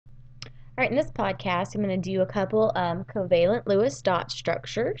All right, in this podcast, I'm going to do a couple covalent Lewis dot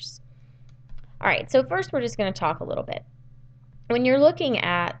structures. All right, so first we're just going to talk a little bit. When you're looking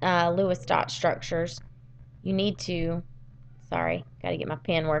at Lewis dot structures, you need to, sorry, got to get my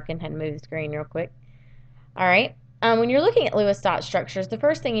pen working, had to move the screen real quick. All right, when you're looking at Lewis dot structures, the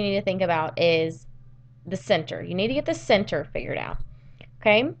first thing you need to think about is the center. You need to get the center figured out,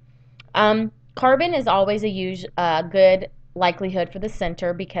 okay? Carbon is always a good likelihood for the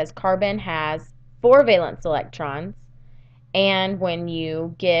center because carbon has 4 valence electrons, and when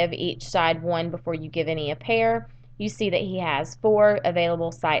you give each side one before you give any a pair, you see that he has 4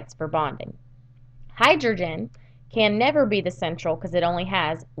 available sites for bonding. Hydrogen can never be the central because it only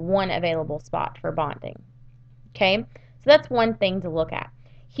has 1 available spot for bonding. Okay, so that's one thing to look at.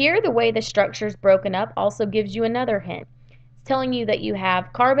 Here, the way the structure is broken up also gives you another hint. It's telling you that you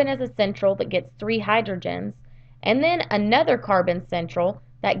have carbon as a central that gets 3 hydrogens, and then another carbon central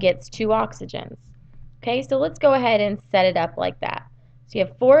that gets 2 oxygens. Okay, so let's go ahead and set it up like that. So you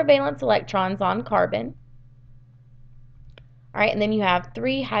have 4 valence electrons on carbon. All right, and then you have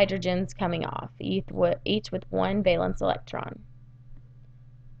 3 hydrogens coming off, each with 1 valence electron.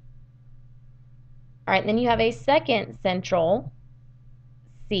 All right, and then you have a second central,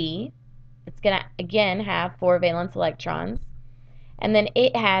 C. It's going to, again, have 4 valence electrons. And then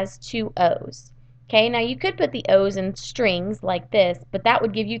it has 2 O's. Okay, now you could put the O's in strings like this, but that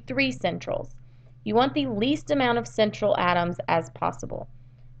would give you 3 centrals. You want the least amount of central atoms as possible.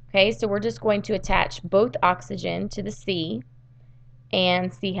 Okay, so we're just going to attach both oxygen to the C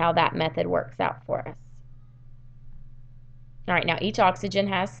and see how that method works out for us. All right, now each oxygen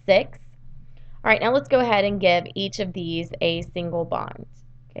has 6. All right, now let's go ahead and give each of these a single bond.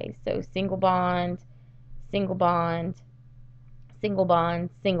 Okay, so single bond, single bond, single bond,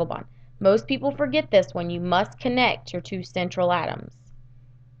 single bond. Most people forget this one. You must connect your 2 central atoms.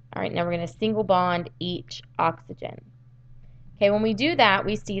 All right, now we're going to single bond each oxygen. Okay, when we do that,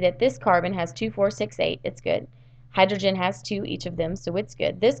 we see that this carbon has 2, 4, 6, 8. It's good. Hydrogen has 2, each of them, so it's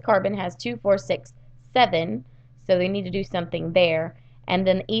good. This carbon has 2, 4, 6, 7, so they need to do something there. And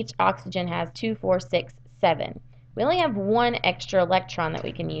then each oxygen has 2, 4, 6, 7. We only have 1 extra electron that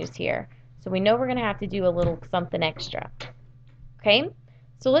we can use here, so we know we're going to have to do a little something extra. Okay,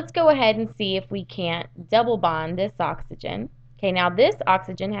 so let's go ahead and see if we can't double bond this oxygen. Okay, now this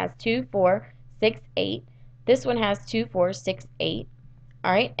oxygen has 2, 4, 6, 8. This one has 2, 4, 6, 8.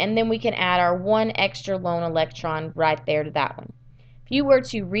 All right, and then we can add our 1 extra lone electron right there to that one. If you were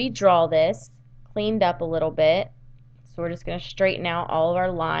to redraw this, cleaned up a little bit, so we're just going to straighten out all of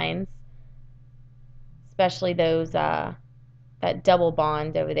our lines, especially those that double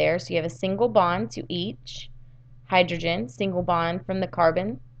bond over there. So you have a single bond to each hydrogen, single bond from the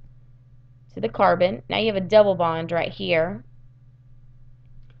carbon to the carbon. Now you have a double bond right here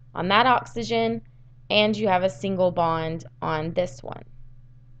on that oxygen, and you have a single bond on this one.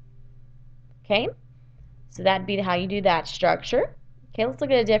 Okay, so that'd be how you do that structure. Okay, let's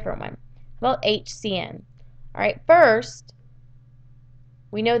look at a different one. How about HCN? All right, first,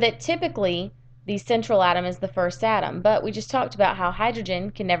 we know that typically the central atom is the first atom, but we just talked about how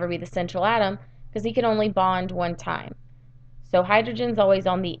hydrogen can never be the central atom because he can only bond 1 time. So hydrogen's always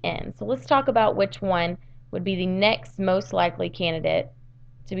on the end. So let's talk about which one would be the next most likely candidate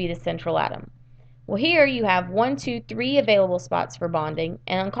to be the central atom. Well, here you have 1, 2, 3 available spots for bonding,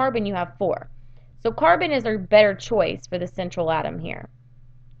 and on carbon you have 4. So carbon is a better choice for the central atom here.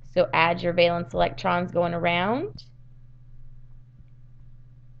 So add your valence electrons going around.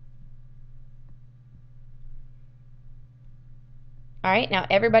 All right, now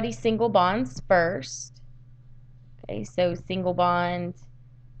everybody single bonds first. Okay, so single bond,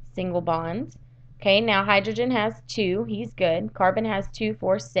 single bond. Okay, now hydrogen has 2, he's good. Carbon has 2,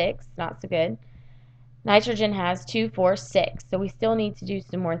 4, 6, not so good. Nitrogen has 2, 4, 6, so we still need to do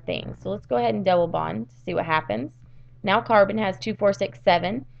some more things. So let's go ahead and double bond to see what happens. Now carbon has 2, 4, 6,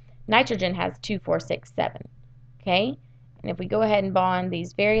 7. Nitrogen has 2, 4, 6, 7. Okay, and if we go ahead and bond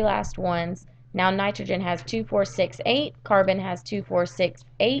these very last ones, now nitrogen has 2, 4, 6, 8. Carbon has 2, 4, 6,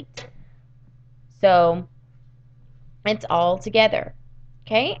 8. So it's all together.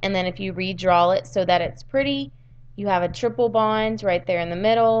 Okay, and then if you redraw it so that it's pretty, you have a triple bond right there in the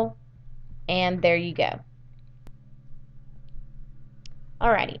middle, and there you go.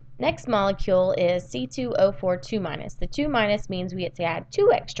 Alrighty, next molecule is C2O4 2-. The 2- means we get to add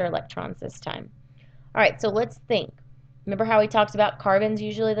 2 extra electrons this time. Alright, so let's think. Remember how we talked about carbon's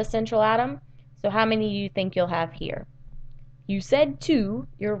usually the central atom? So how many do you think you'll have here? You said 2,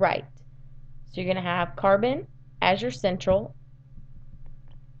 you're right. So you're going to have carbon as your central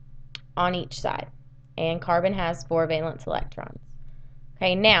on each side. And carbon has 4 valence electrons.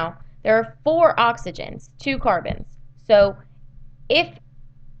 Okay, now There are 4 oxygens, 2 carbons. So if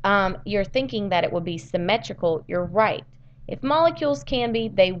you're thinking that it would be symmetrical, you're right. If molecules can be,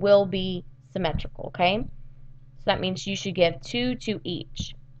 they will be symmetrical, okay? So that means you should give 2 to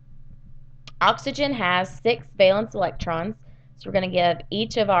each. Oxygen has 6 valence electrons, so we're going to give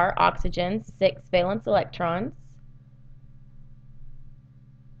each of our oxygens 6 valence electrons.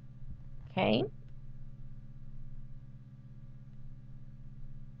 Okay.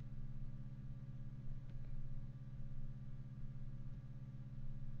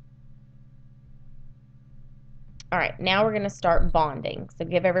 All right, now we're going to start bonding. So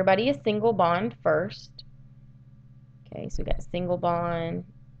give everybody a single bond first. Okay, so we got single bond,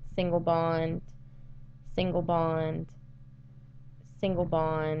 single bond, single bond, single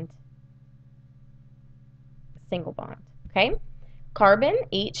bond, single bond. Okay? Carbon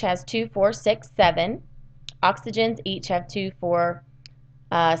each has 2, 4, 6, 7. Oxygens each have 2, 4,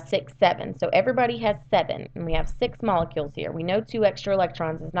 6, 7. So everybody has 7, and we have 6 molecules here. We know 2 extra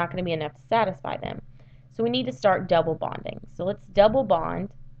electrons is not going to be enough to satisfy them. So we need to start double bonding. So let's double bond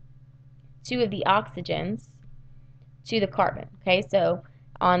 2 of the oxygens to the carbon. Okay, so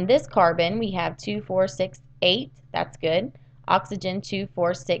on this carbon we have 2, 4, 6, 8. That's good. Oxygen 2,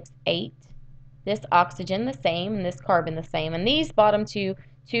 4, 6, 8. This oxygen the same, and this carbon the same. And these bottom two,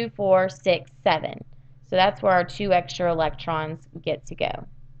 2, 4, 6, 7. So that's where our 2 extra electrons get to go.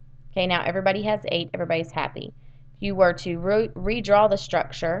 Okay, now everybody has 8. Everybody's happy. If you were to redraw the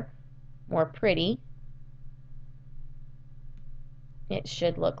structure more pretty, it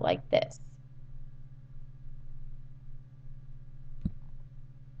should look like this.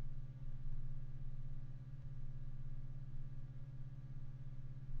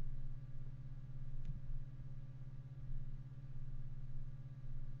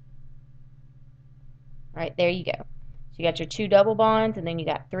 All right, there you go. So you got your 2 double bonds, and then you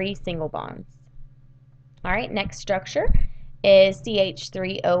got 3 single bonds. All right, next structure is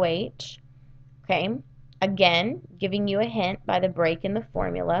CH3OH. Okay, again, giving you a hint by the break in the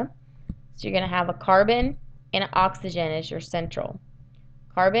formula. So you're going to have a carbon and an oxygen as your central.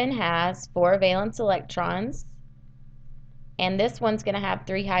 Carbon has 4 valence electrons, and this one's going to have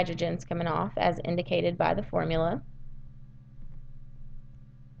 3 hydrogens coming off as indicated by the formula.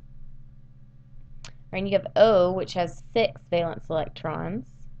 And you have O, which has 6 valence electrons.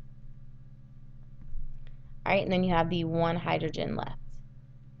 All right, and then you have the 1 hydrogen left.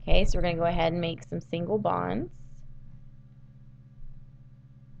 Okay, so we're going to go ahead and make some single bonds.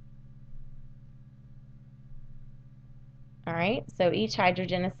 All right, so each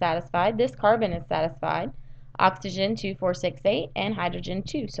hydrogen is satisfied. This carbon is satisfied. Oxygen 2, 4, 6, 8, and hydrogen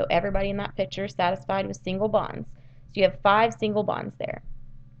 2. So everybody in that picture is satisfied with single bonds. So you have 5 single bonds there.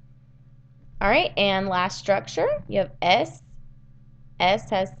 All right, and last structure, you have S. S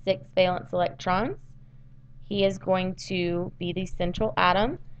has 6 valence electrons. He is going to be the central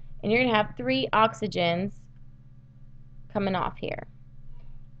atom, and you're going to have 3 oxygens coming off here.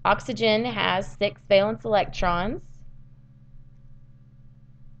 Oxygen has 6 valence electrons.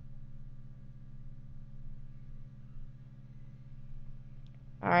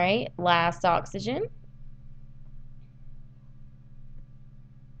 All right, last oxygen.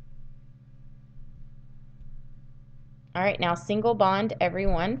 All right, now single bond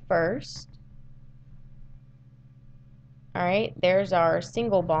everyone first. All right, there's our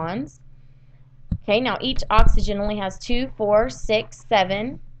single bonds. Okay, now each oxygen only has 2, 4, 6,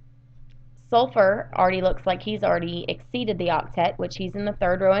 7. Sulfur already looks like he's already exceeded the octet, which he's in the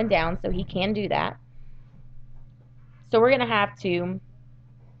 3rd row and down, so he can do that. So we're going to have to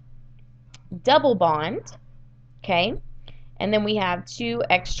double bond, okay? And then we have 2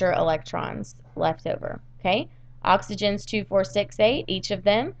 extra electrons left over, okay? Oxygen's 2, 4, 6, 8, each of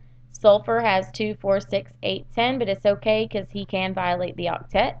them. Sulfur has 2, 4, 6, 8, 10, but it's okay because he can violate the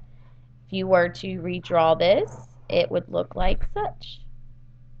octet. If you were to redraw this, it would look like such.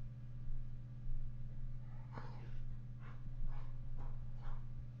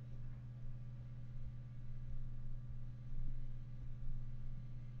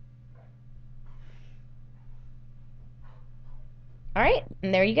 All right,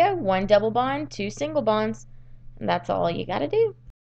 and there you go. 1 double bond, 2 single bonds, and that's all you got to do.